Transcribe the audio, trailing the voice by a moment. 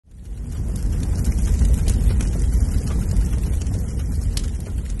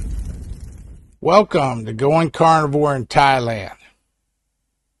Welcome to Going Carnivore in Thailand.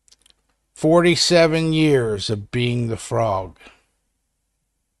 47 years of being the frog.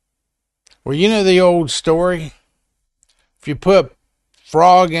 Well, you know the old story? If you put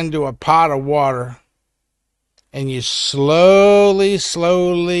frog into a pot of water and you slowly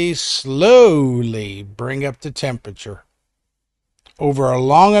bring up the temperature over a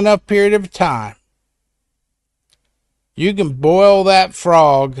long enough period of time, you can boil that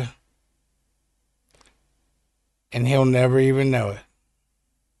frog and he'll never even know it.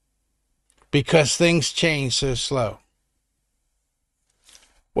 Because things change so slow.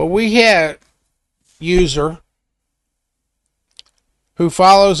 Well, we had a user who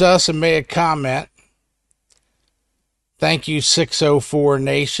follows us and made a comment. Thank you, 604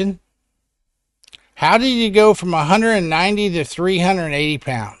 Nation. How did you go from 190 to 380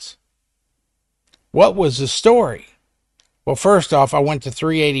 pounds? What was the story? Well, first off, I went to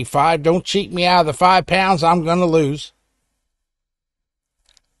 385. Don't cheat me out of the 5 pounds I'm going to lose.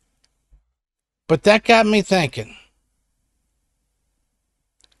 But that got me thinking.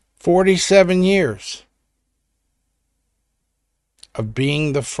 47 years of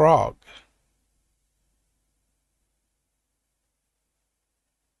being the frog.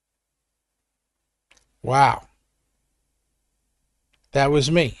 Wow. That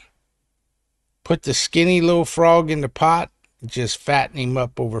was me. Put the skinny little frog in the pot, just fatten him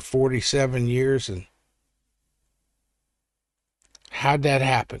up over 47 years. And how'd that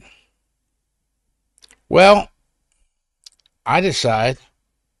happen? Well, I decided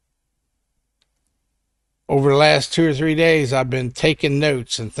over the last 2 or 3 days, I've been taking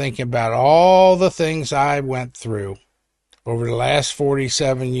notes and thinking about all the things I went through over the last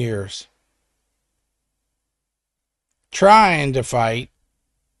 47 years. Trying to fight,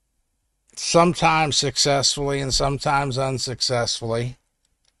 sometimes successfully and sometimes unsuccessfully,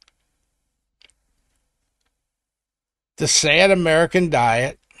 the sad American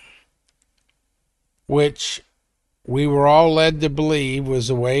diet, which we were all led to believe was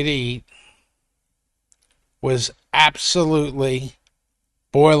the way to eat, was absolutely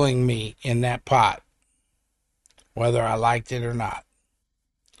boiling me in that pot, whether I liked it or not.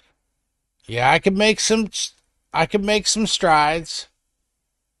 Yeah, I could make some strides.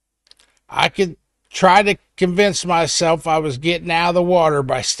 I could try to convince myself I was getting out of the water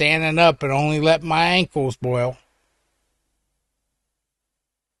by standing up and only letting my ankles boil.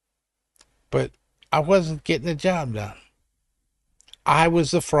 But I wasn't getting the job done. I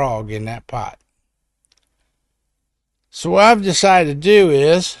was the frog in that pot. So what I've decided to do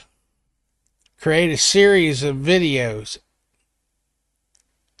is create a series of videos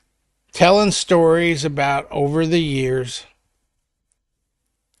telling stories about over the years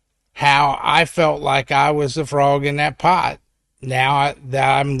how I felt like I was the frog in that pot now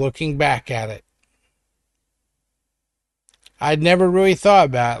that I'm looking back at it. I'd never really thought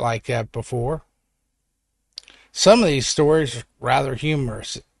about it like that before. Some of these stories are rather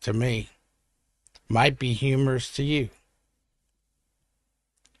humorous to me. Might be humorous to you.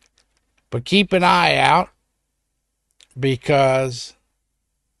 But keep an eye out because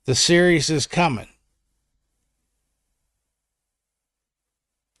the series is coming.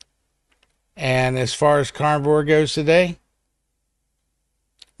 And as far as carnivore goes today,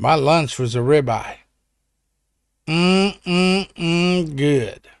 my lunch was a ribeye.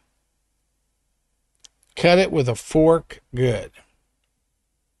 Good. Cut it with a fork, good.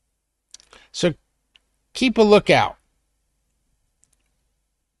 So keep a lookout.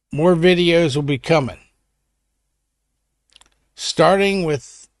 More videos will be coming. Starting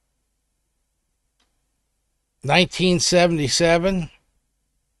with 1977,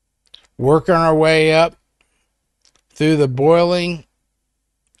 working our way up through the boiling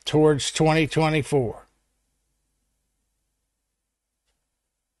towards 2024.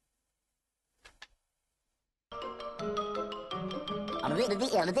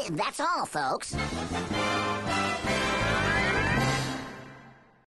 That's all, folks.